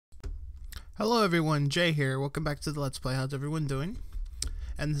Hello everyone, Jay here. Welcome back to the Let's Play. How's everyone doing?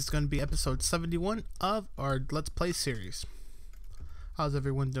 And this is going to be episode 71 of our Let's Play series. How's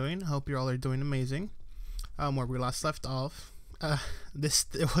everyone doing? I hope you all are doing amazing. Where we last left off,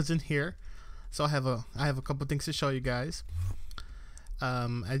 it wasn't here, so I have a couple things to show you guys.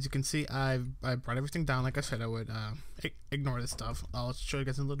 As you can see, I brought everything down like I said I would. Ignore this stuff. I'll show you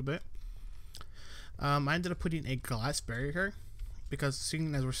guys in a little bit. I ended up putting a glass barrier here, because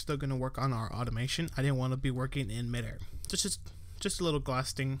seeing as we're still going to work on our automation, I didn't want to be working in midair. Just a little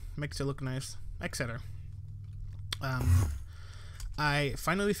glass thing, makes it look nice, etc. I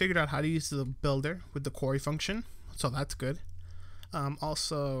finally figured out how to use the builder with the quarry function, so that's good.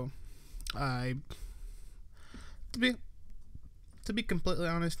 Also, to be completely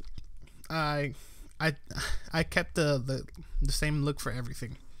honest, I kept the same look for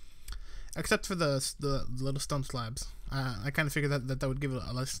everything, except for the little stone slabs. I kind of figured that would give it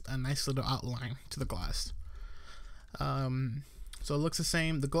a nice little outline to the glass. So it looks the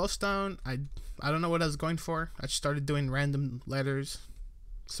same. The glowstone, I don't know what I was going for. I just started doing random letters,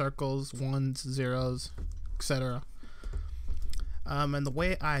 circles, ones, zeros, etc. And the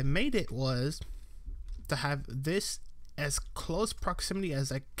way I made it was to have this as close proximity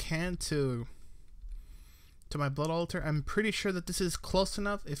as I can to my blood altar. I'm pretty sure that this is close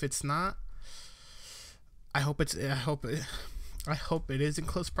enough. If it's not, I hope it is in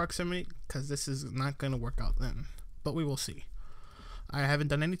close proximity, because this is not going to work out then, but we will see. I haven't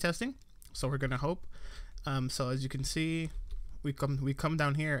done any testing, so we're gonna hope. So as you can see, we come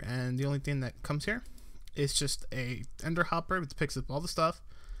down here, and the only thing that comes here is just a ender hopper that picks up all the stuff,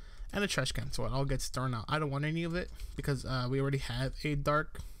 and a trash can, so it all gets thrown out. I don't want any of it because we already have a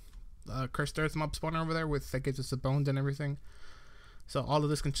dark cursed earth mob spawner over there that gives us the bones and everything. So all of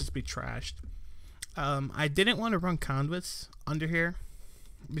this can just be trashed. I didn't want to run conduits under here,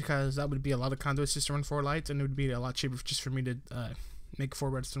 because that would be a lot of conduits just to run 4 lights, and it would be a lot cheaper just for me to make 4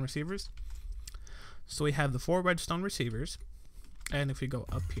 redstone receivers. So we have the 4 redstone receivers, and if we go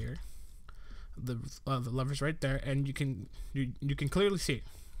up here, the lever's right there, and you can clearly see it.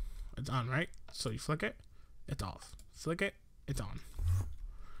 It's on, right? So you flick it, it's off. Flick it, it's on.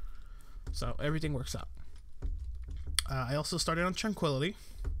 So everything works out. I also started on tranquility,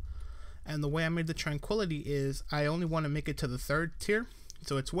 and the way I made the tranquility is I only want to make it to the 3rd tier.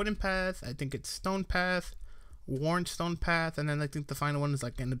 So it's wooden path, I think it's stone path, worn stone path, and then I think the final one is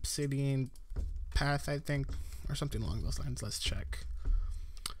like an obsidian path, I think, or something along those lines. Let's check.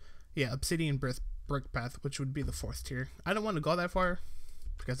 Yeah, obsidian brick path, which would be the 4th tier. I don't want to go that far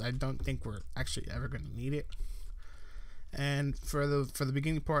because I don't think we're actually ever going to need it. And for the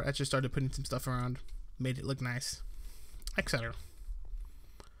beginning part, I just started putting some stuff around, made it look nice, etc.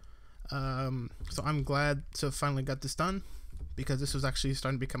 So I'm glad to have finally got this done, because this was actually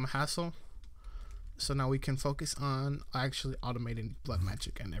starting to become a hassle. So now we can focus on actually automating blood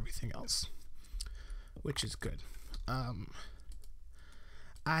magic and everything else, which is good.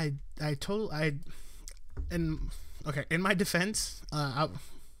 In my defense,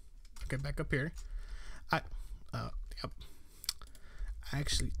 okay, back up here. I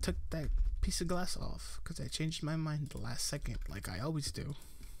actually took that piece of glass off because I changed my mind the last second, like I always do.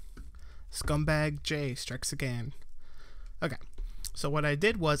 Scumbag J strikes again. Okay, so what I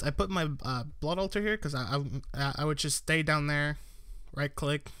did was I put my blood altar here, because I would just stay down there, right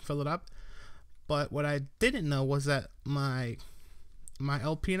click, fill it up. But what I didn't know was that my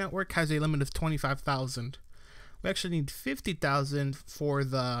LP network has a limit of 25,000. We actually need 50,000 for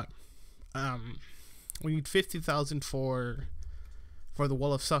the we need 50,000 for the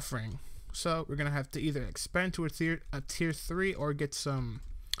Wall of Suffering. So we're gonna have to either expand to a tier 3 or get some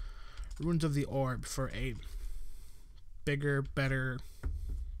Runes of the Orb for a bigger, better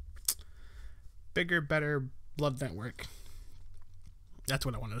blood network. That's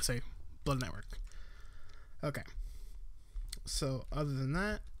what I wanted to say. Blood network. Okay. So other than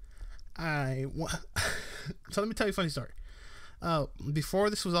that, so let me tell you a funny story. Before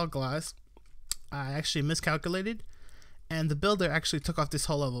this was all glass, I actually miscalculated, and the builder actually took off this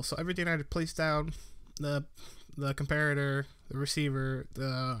whole level. So everything I had placed down, the comparator, the receiver,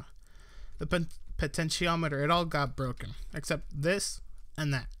 the potentiometer, it all got broken except this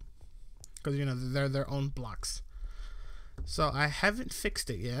and that, because you know they're their own blocks. So I haven't fixed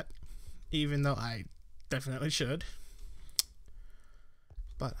it yet, even though I definitely should.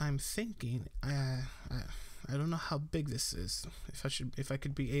 But I'm thinking, I don't know how big this is. If I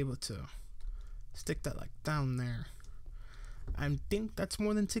could be able to stick that like down there. I think that's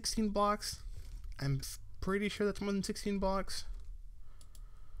more than 16 blocks. I'm pretty sure that's more than 16 blocks.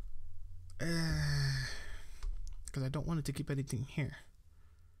 Because I don't want it to keep anything here.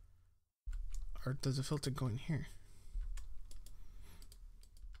 Or does the filter go in here?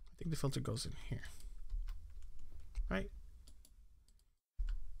 I think the filter goes in here. Right?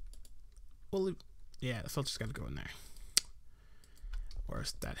 Well, yeah, the filter's gotta go in there. Or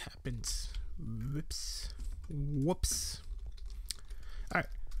else that happens. Whoops. Whoops. Alright,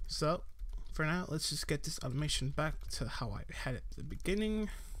 so for now, let's just get this automation back to how I had it at the beginning.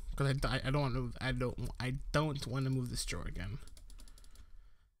 Because I don't want to I don't want to move this drawer again.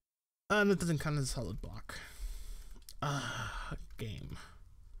 That doesn't count as a solid block. Game.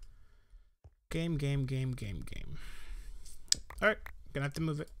 Alright, gonna have to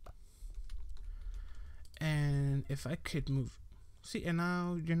move it. And if I could move, see, and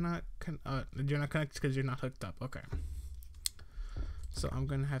now you're not connected because you're not hooked up. Okay. So I'm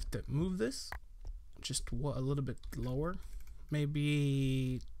gonna have to move this just a little bit lower,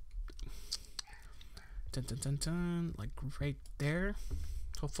 maybe like right there.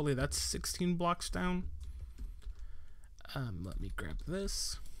 Hopefully that's 16 blocks down. Let me grab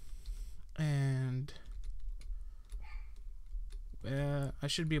this, and I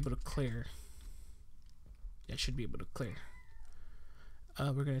should be able to clear. Yeah, I should be able to clear.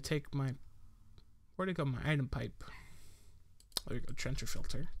 We're gonna take my, where'd it go? My item pipe. There we go, transfer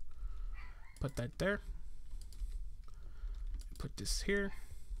filter. Put that there. Put this here.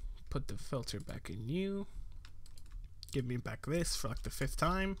 Put the filter back in you. Give me back this for like the 5th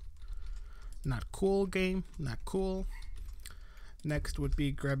time. Not cool, game. Not cool. Next would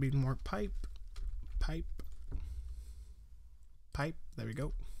be grabbing more pipe. Pipe. There we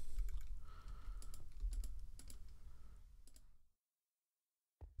go.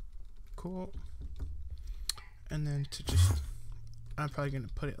 Cool. And then to just, I'm probably gonna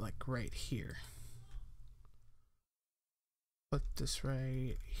put it like right here. Put this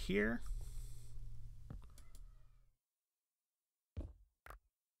right here.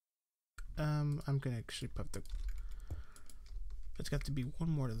 I'm gonna actually put the, it's got to be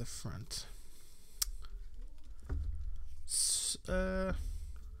one more to the front.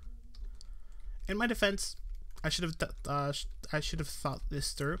 In my defense, I should have thought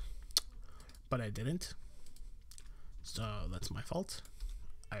this through, but I didn't. So that's my fault.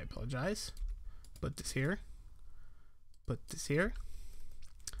 I apologize. Put this here. Put this here.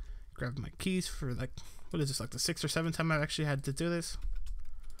 Grab my keys for like, what is this, like the 6th or 7th time I've actually had to do this.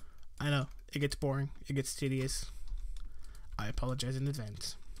 I know, it gets boring, it gets tedious. I apologize in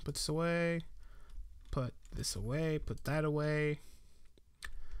advance. Put this away. Put this away. Put that away.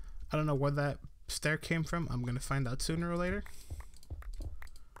 I don't know where that stair came from. I'm gonna find out sooner or later.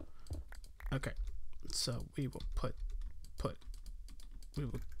 Okay, so we will we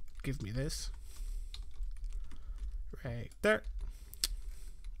will give me this right there,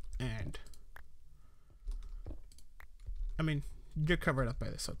 and I mean, you're covered up by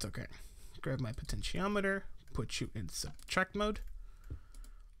this, so it's okay. Grab my potentiometer, put you in subtract mode.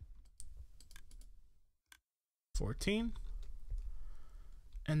 14,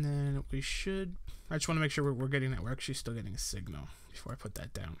 and then we should, I just want to make sure we're getting that, we're actually still getting a signal before I put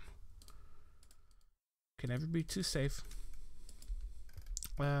that down. Can never be too safe.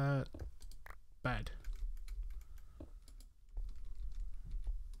 Bad.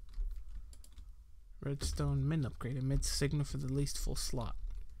 Redstone min upgrade, emits signal for the least full slot.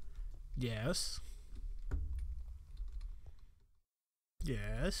 Yes.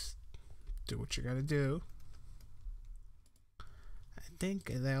 Yes. Do what you gotta do. I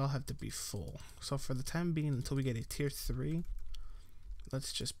think they all have to be full. So for the time being, until we get a tier 3,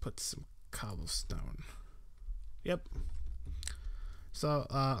 let's just put some cobblestone. Yep. So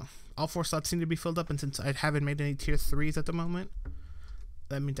all 4 slots seem to be filled up, and since I haven't made any tier 3s at the moment,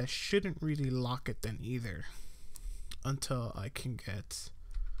 that means I shouldn't really lock it then either, until I can get,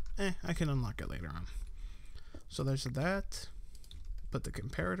 I can unlock it later on. So there's that. Put the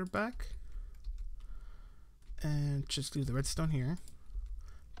comparator back, and just leave the redstone here.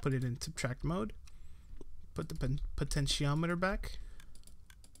 Put it in subtract mode. Put the potentiometer back.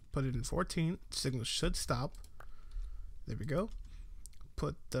 Put it in 14. Signal should stop. There we go.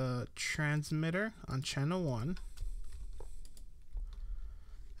 Put the transmitter on channel 1.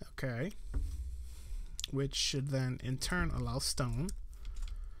 Okay. Which should then in turn allow stone,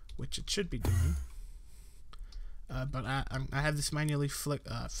 which it should be doing. But I have this manually flipped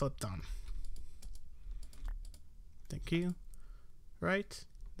on. Thank you. Right.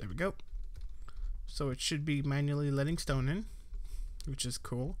 There we go. So it should be manually letting stone in, which is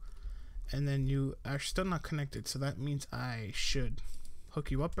cool. And then you are still not connected, so that means I should hook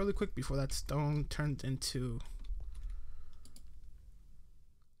you up really quick before that stone turns into,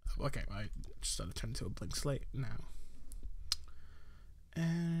 okay, I just started to turn into a blank slate now.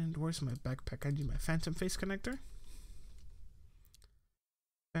 And where's where's my backpack? I need my phantom face connector.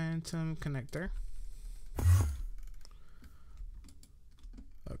 Phantom connector.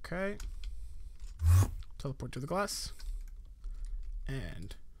 Okay. Teleport to the glass.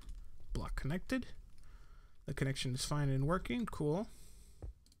 And block connected. The connection is fine and working. Cool.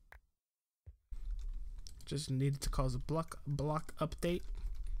 Just needed to cause a block update,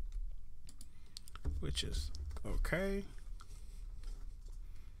 which is okay.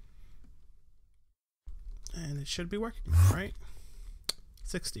 And it should be working, right?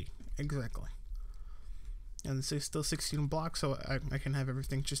 60, exactly. And it's still 16 blocks, so I can have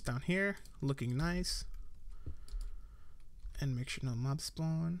everything just down here, looking nice. And make sure no mobs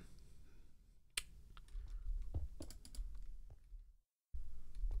spawn.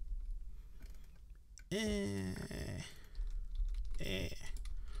 There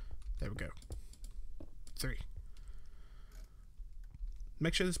we go. 3.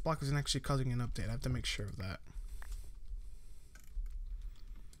 Make sure this block isn't actually causing an update. I have to make sure of that.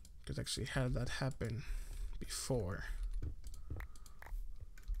 Because I actually had that happen before.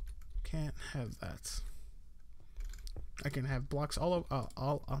 Can't have that. I can have blocks all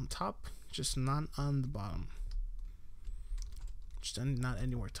on top, just not on the bottom. Just not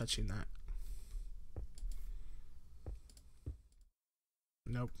anywhere touching that.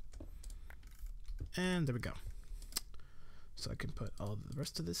 Nope. And there we go. So I can put all the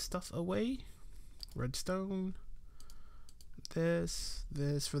rest of this stuff away. Redstone. This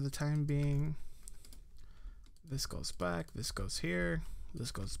for the time being. This goes back. This goes here.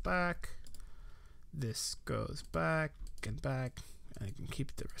 This goes back. This goes back and back. And I can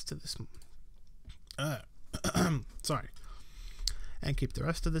keep the rest of this. Sorry. And keep the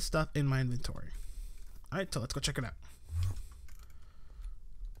rest of this stuff in my inventory. Alright, so let's go check it out.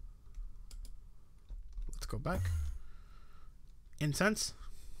 Let's go back. Incense.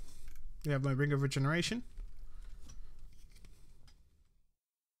 We have my ring of regeneration.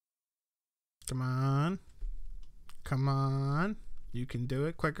 Come on. Come on. You can do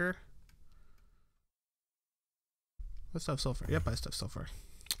it quicker. I still have sulfur. Yep, I still have sulfur.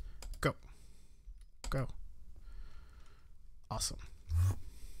 Go. Go. Awesome.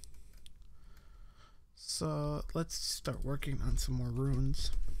 So let's start working on some more runes.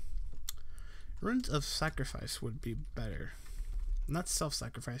 Runes of sacrifice would be better. Not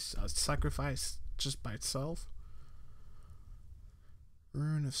self-sacrifice, sacrifice just by itself.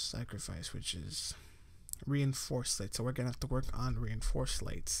 Rune of sacrifice, which is reinforced slates. So we're gonna have to work on reinforced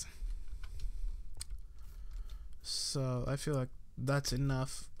slates. So I feel like that's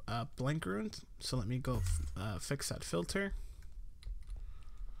enough blank runes. So let me go fix that filter.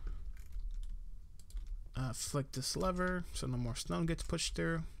 Flick this lever so no more stone gets pushed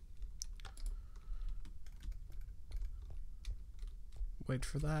through. Wait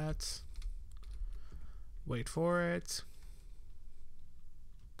for that. Wait for it.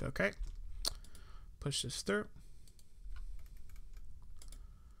 Okay. Push this through.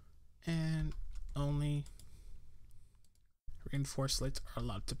 And only reinforced slates are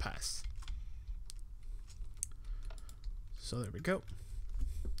allowed to pass. So there we go.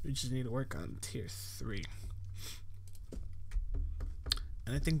 We just need to work on tier 3.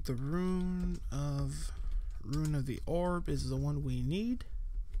 And I think the rune of the orb is the one we need.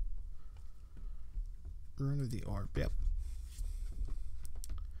 Rune of the orb, yep.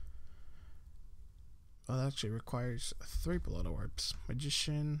 Well, that actually requires 3 blood orbs.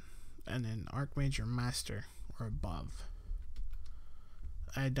 Magician, and then Archmage or Master or above.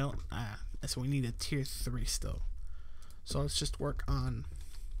 I don't, so we need a tier 3 still. So let's just work on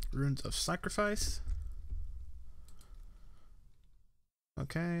runes of sacrifice.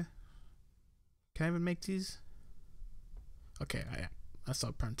 Okay. Can I even make these? Okay, I saw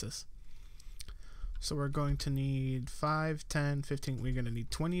apprentice. So we're going to need 5, 10, 15. We're going to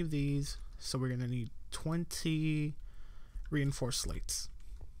need 20 of these. So we're going to need 20 reinforced slates.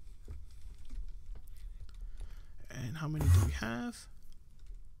 And how many do we have?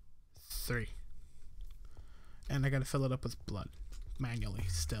 3. And I got to fill it up with blood manually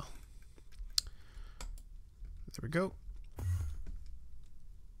still. There we go.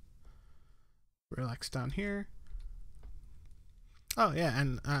 Relax down here. Oh yeah,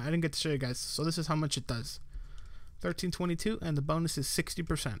 and I didn't get to show you guys. So this is how much it does. 1322, and the bonus is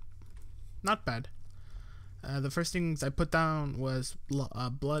 60%. Not bad. The first things I put down was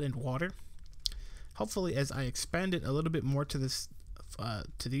blood and water. Hopefully, as I expand it a little bit more to this,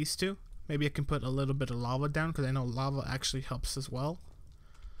 to these two, maybe I can put a little bit of lava down, because I know lava actually helps as well.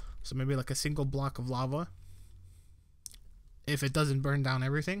 So maybe like a single block of lava. If it doesn't burn down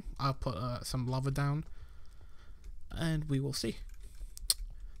everything, I'll put some lava down, and we will see.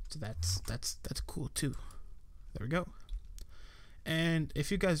 So that's cool too. There we go. And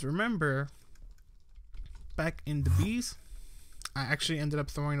if you guys remember, back in the bees, I actually ended up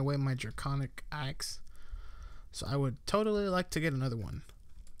throwing away my draconic axe. So I would totally like to get another one.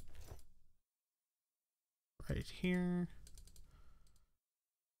 Right here.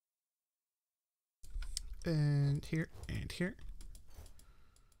 And here, and here.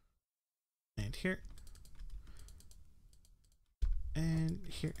 And here. And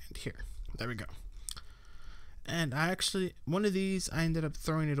here, and here. There we go. And I actually, one of these, I ended up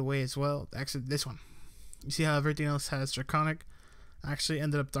throwing it away as well. Actually, this one. You see how everything else has draconic? I actually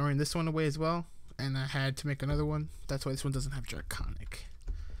ended up throwing this one away as well. And I had to make another one. That's why this one doesn't have draconic.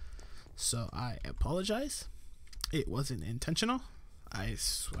 So I apologize. It wasn't intentional. I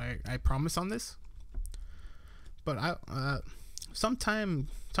promise on this. But sometime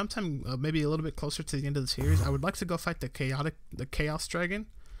maybe a little bit closer to the end of the series, I would like to go fight the Chaos Dragon,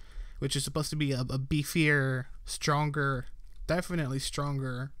 which is supposed to be a beefier, stronger, definitely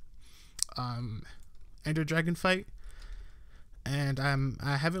stronger Ender Dragon fight. And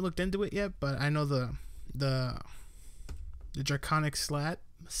I haven't looked into it yet, but I know the draconic slab,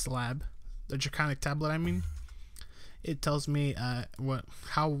 the draconic tablet, I mean, it tells me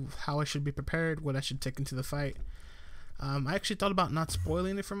how I should be prepared, what I should take into the fight. I actually thought about not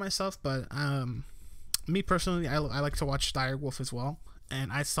spoiling it for myself, but me personally, I like to watch Direwolf as well,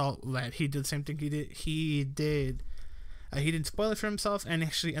 and I saw that he did the same thing he did. He didn't spoil it for himself, and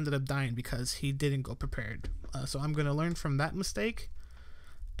actually ended up dying because he didn't go prepared. So I'm gonna learn from that mistake,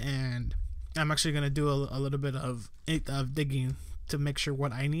 and I'm actually gonna do a little bit of digging to make sure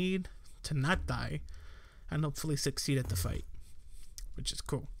what I need to not die, and hopefully succeed at the fight, which is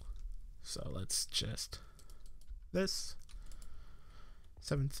cool. So let's just this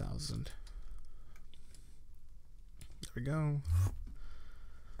 7,000. There we go.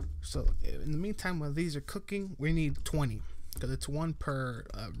 So in the meantime, while these are cooking, we need 20 because it's 1 per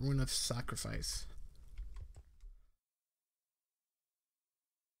rune of sacrifice.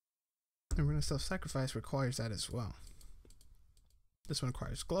 The rune of self-sacrifice requires that as well. This one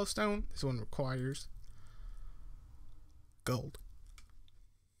requires glowstone. This one requires gold.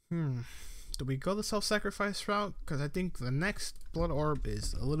 Do we go the self-sacrifice route? Because I think the next blood orb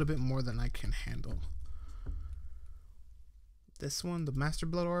is a little bit more than I can handle. This one, the master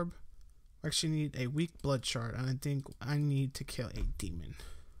blood orb, I actually need a weak blood shard, and I think I need to kill a demon.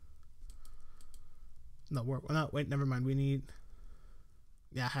 No, wait, never mind. We need,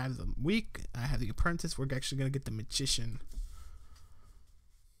 yeah, I have the weak, I have the apprentice. We're actually gonna get the magician.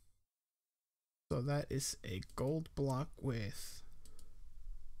 So that is a gold block with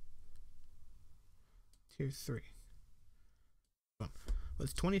tier 3.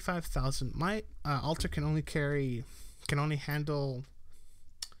 With 25,000, my altar can only handle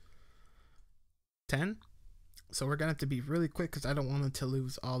 10. So we're gonna have to be really quick because I don't want it to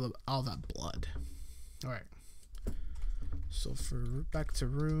lose all that blood. All right. So back to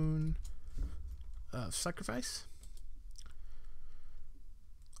rune sacrifice.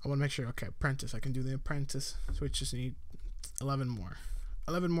 I want to make sure. Okay, apprentice. I can do the apprentice. So we just need 11 more.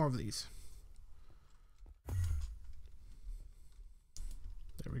 11 more of these.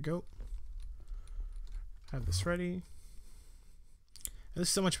 There we go. Have this ready. And this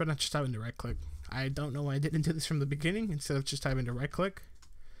is so much better than just having to right click. I don't know why I didn't do this from the beginning instead of just having to right click.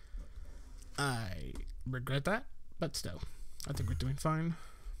 I regret that, but still, I think we're doing fine.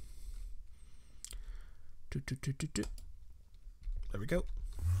 There we go.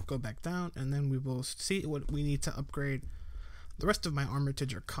 Go back down, and then we will see what we need to upgrade the rest of my armor to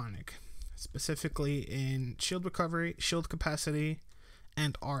draconic, specifically in shield recovery, shield capacity,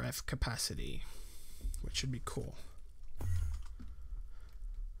 and RF capacity, which should be cool.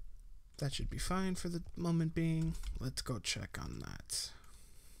 That should be fine for the moment being. Let's go check on that,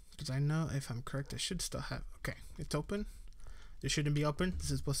 because I know, if I'm correct, I should still have. Okay, it's open. This shouldn't be open. This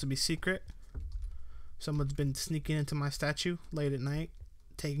is supposed to be secret. Someone's been sneaking into my statue late at night,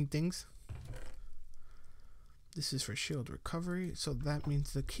 taking things. This is for shield recovery, so that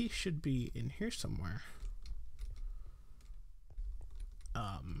means the key should be in here somewhere.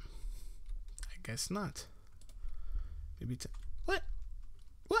 I guess not. Maybe what?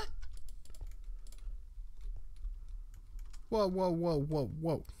 What? Whoa, whoa, whoa, whoa,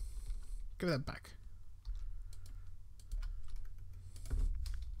 whoa. Give that back.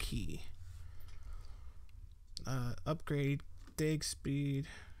 Key. Upgrade, dig speed,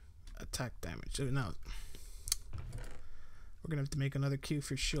 attack damage. So now we're gonna have to make another queue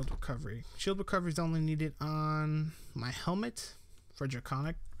for shield recovery. Shield recovery is only needed on my helmet for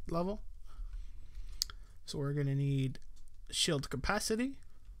draconic level. So we're gonna need shield capacity,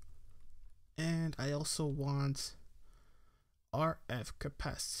 And I also want RF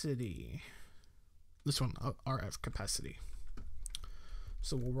capacity. This one, RF capacity.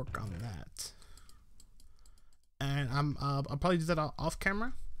 So we'll work on that. And I'll probably do that off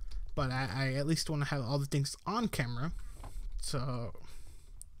camera, but I at least want to have all the things on camera. So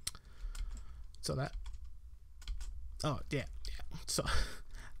that, oh yeah. So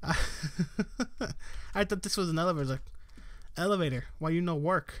I thought this was an elevator. Like, elevator, why you no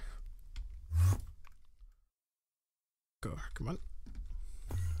work? Go, come on.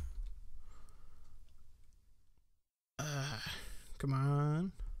 Come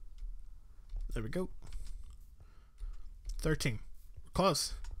on. There we go. 13. We're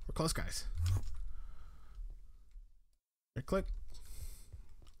close. We're close, guys. Right click.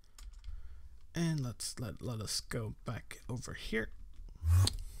 And let us go back over here.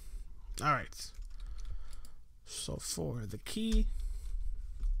 All right. So for the key,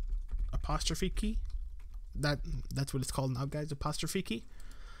 apostrophe key, that's what it's called now, guys, apostrophe key.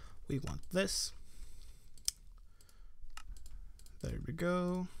 We want this. There we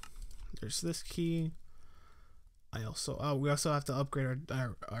go. There's this key. We also have to upgrade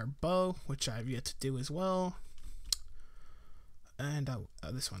our bow, which I've yet to do as well. And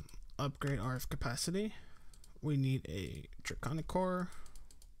this one, upgrade RF capacity. We need a draconic core.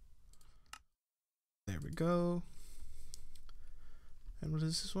 There we go. And what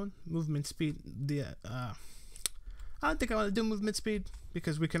is this one? Movement speed. I don't think I want to do movement speed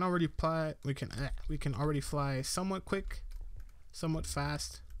because we can already fly. We can already fly somewhat quick, somewhat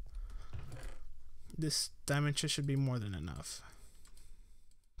fast. This dimension should be more than enough.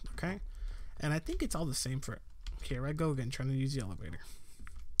 Okay, and I think it's all the same for. Here I go again, trying to use the elevator.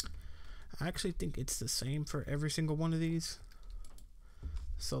 I actually think it's the same for every single one of these.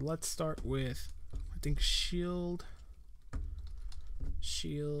 So let's start with, I think shield.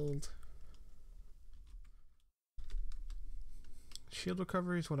 Shield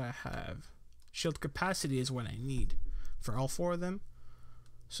recovery is what I have. Shield capacity is what I need for all 4 of them.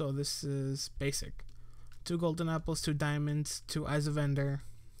 So this is basic. 2 golden apples, 2 diamonds, 2 eyes of ender,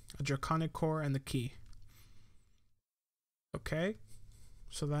 a draconic core, and the key. Okay,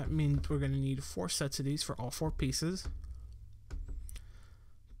 so that means we're going to need 4 sets of these for all 4 pieces.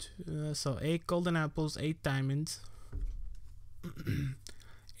 So 8 golden apples, 8 diamonds,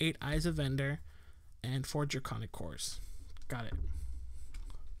 8 eyes of ender, and 4 draconic cores. Got it.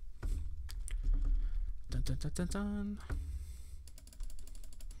 Dun, dun, dun, dun, dun.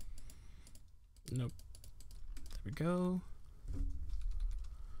 Nope. There we go.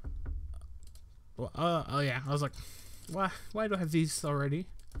 Well, oh yeah, I was like, why do I have these already?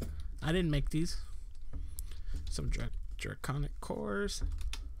 I didn't make these. Some draconic cores.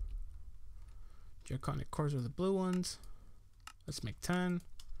 Draconic cores are the blue ones. Let's make 10.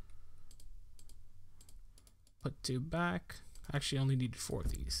 Put 2 back. Actually, I only need 4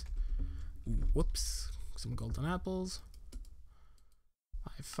 of these. Ooh, whoops. Some golden apples.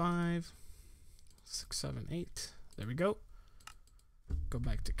 5, 6, 7, 8. There we go. Go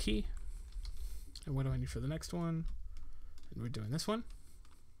back to key. And what do I need for the next one? And we're doing this one.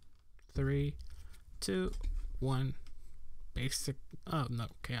 3, 2, 1. Basic. Oh no,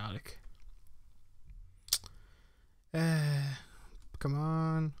 chaotic. Come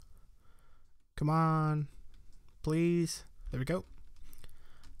on. Come on. Please. There we go.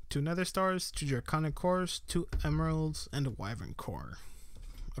 2 nether stars, 2 draconic cores, 2 emeralds, and a wyvern core.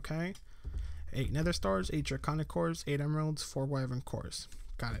 Okay. 8 nether stars, 8 draconic cores, 8 emeralds, 4 wyvern cores.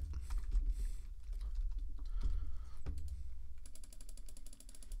 Got it.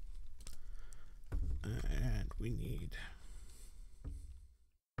 And we need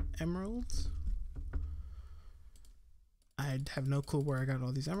emeralds. I have no clue where I got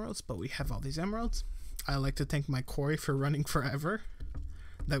all these emeralds, but we have all these emeralds. I like to thank my quarry for running forever,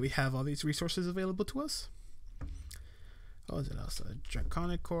 that we have all these resources available to us. What was it else? A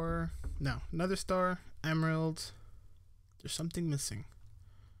draconic core. No, another star, emeralds. There's something missing.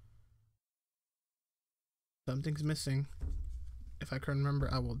 Something's missing. If I can remember,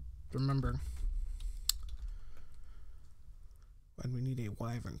 I will remember. And we need a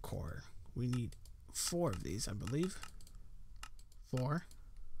wyvern core. We need 4 of these, I believe. 4.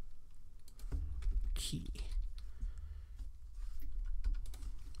 Key.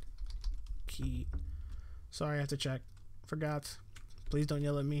 Sorry, I have to check. Forgot. Please don't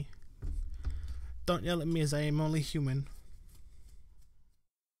yell at me. Don't yell at me, as I am only human.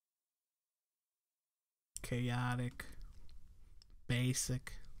 Chaotic.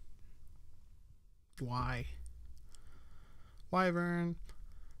 Basic. Why? Wyvern.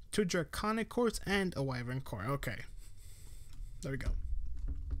 2 draconic cores and a wyvern core. Okay. There we go.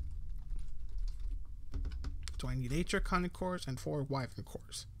 Do I need 8 draconic cores and 4 wyvern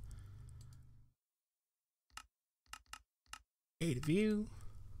cores? 8 of you.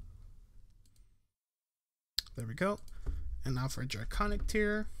 There we go. And now for draconic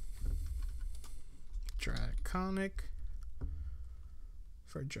tier. Draconic.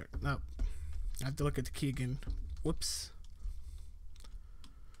 No. I have to look at the key again. Whoops.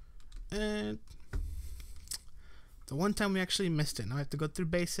 And the one time we actually missed it. Now I have to go through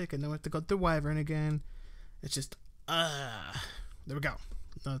basic and then we have to go through wyvern again. It's just there we go.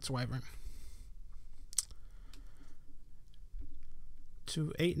 No, it's wyvern.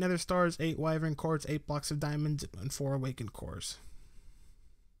 8 nether stars, 8 wyvern cores, 8 blocks of diamonds, and 4 awakened cores.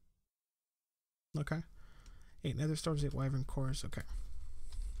 Okay. 8 nether stars, 8 wyvern cores. Okay.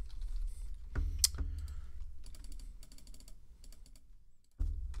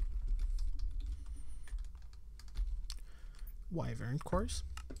 Wyvern cores.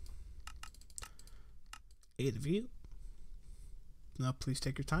 8 of you. No, please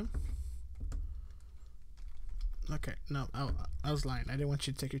take your time. Okay, no, I was lying. I didn't want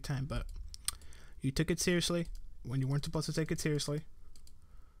you to take your time, but you took it seriously when you weren't supposed to take it seriously.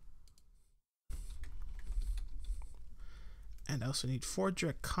 And I also need 4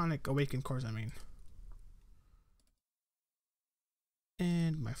 draconic awakened cores, I mean.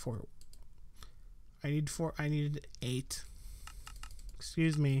 And my 4. I needed 8.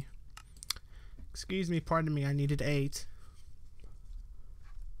 Excuse me, pardon me, I needed 8.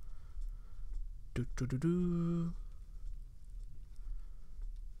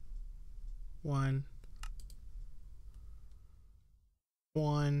 One.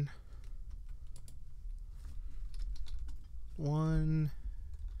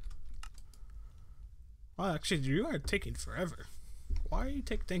 Oh, actually, you are taking forever. Why are you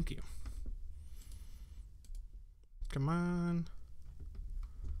thank you. Come on.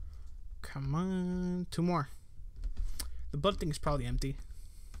 2 more. The blood thing is probably empty.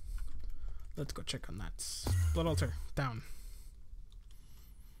 Let's go check on that. Blood altar, down.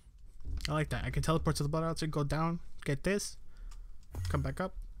 I like that. I can teleport to the blood altar, go down, get this, come back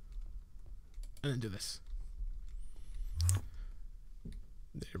up, and then do this.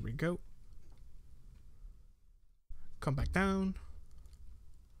 There we go. Come back down.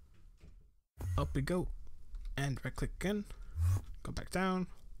 Up we go. And right click again. Go back down.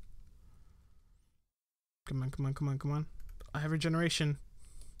 Come on. I have regeneration.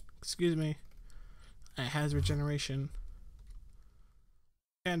 Excuse me. It has regeneration.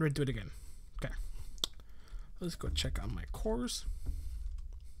 And redo it again. Okay. Let's go check on my cores.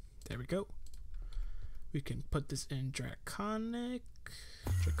 There we go. We can put this in draconic.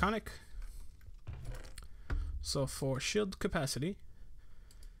 So for shield capacity,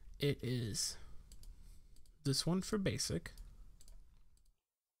 it is this one for basic.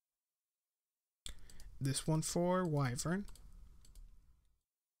 This one for wyvern.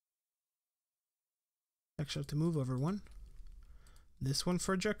 Actually, I have to move over one. This one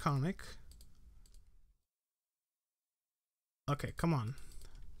for draconic. Okay, come on.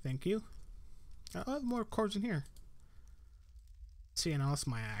 Thank you. I have more cores in here. See, and I lost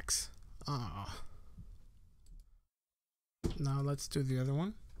my axe. Oh. Now let's do the other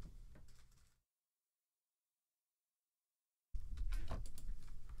one.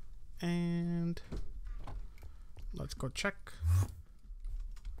 And let's go check.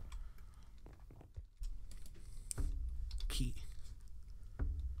 Key.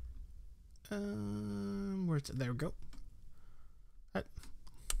 Where's it? There we go.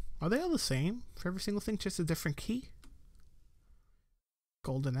 Are they all the same for every single thing? Just a different key?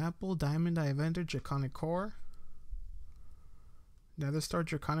 Golden apple, diamond, I have entered, draconic core, nether star,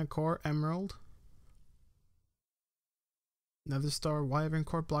 draconic core, emerald, nether star, wyvern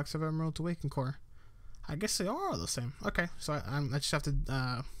core, blocks of emerald, awaken core. I guess they are all the same. Okay, so I just have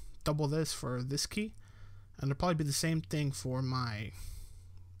to double this for this key, and it'll probably be the same thing for my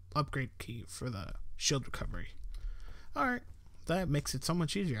upgrade key for the shield recovery. Alright, that makes it so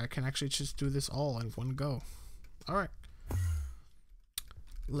much easier. I can actually just do this all in one go. Alright.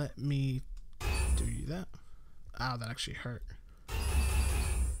 Let me do that. Ow, that actually hurt.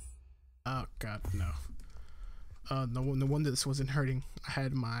 Oh god, no. No wonder this wasn't hurting. I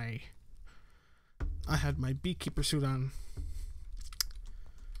had my beekeeper suit on.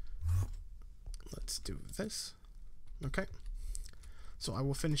 Let's do this. Okay. So I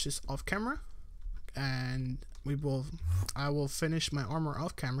will finish this off camera, and I will finish my armor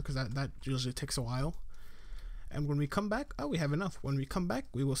off camera because that usually takes a while. And when we come back, we have enough. When we come back,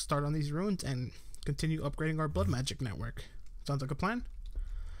 we will start on these ruins and continue upgrading our blood magic network. Sounds like a plan?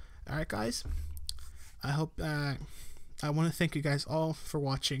 Alright guys, I hope, I want to thank you guys all for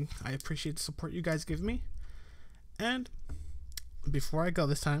watching. I appreciate the support you guys give me. And before I go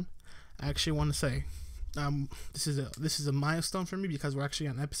this time, I actually want to say, this is a milestone for me because we're actually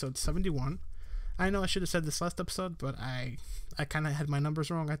on episode 71. I know I should have said this last episode, but I kind of had my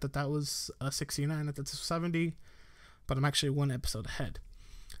numbers wrong. I thought that was 69, I thought this was 70, but I'm actually one episode ahead.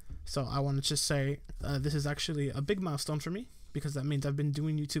 So I want to just say this is actually a big milestone for me because that means I've been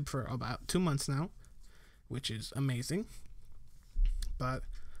doing YouTube for about 2 months now, which is amazing. But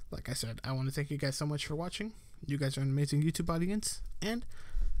like I said, I want to thank you guys so much for watching. You guys are an amazing YouTube audience, and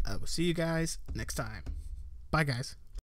I will see you guys next time. Bye, guys.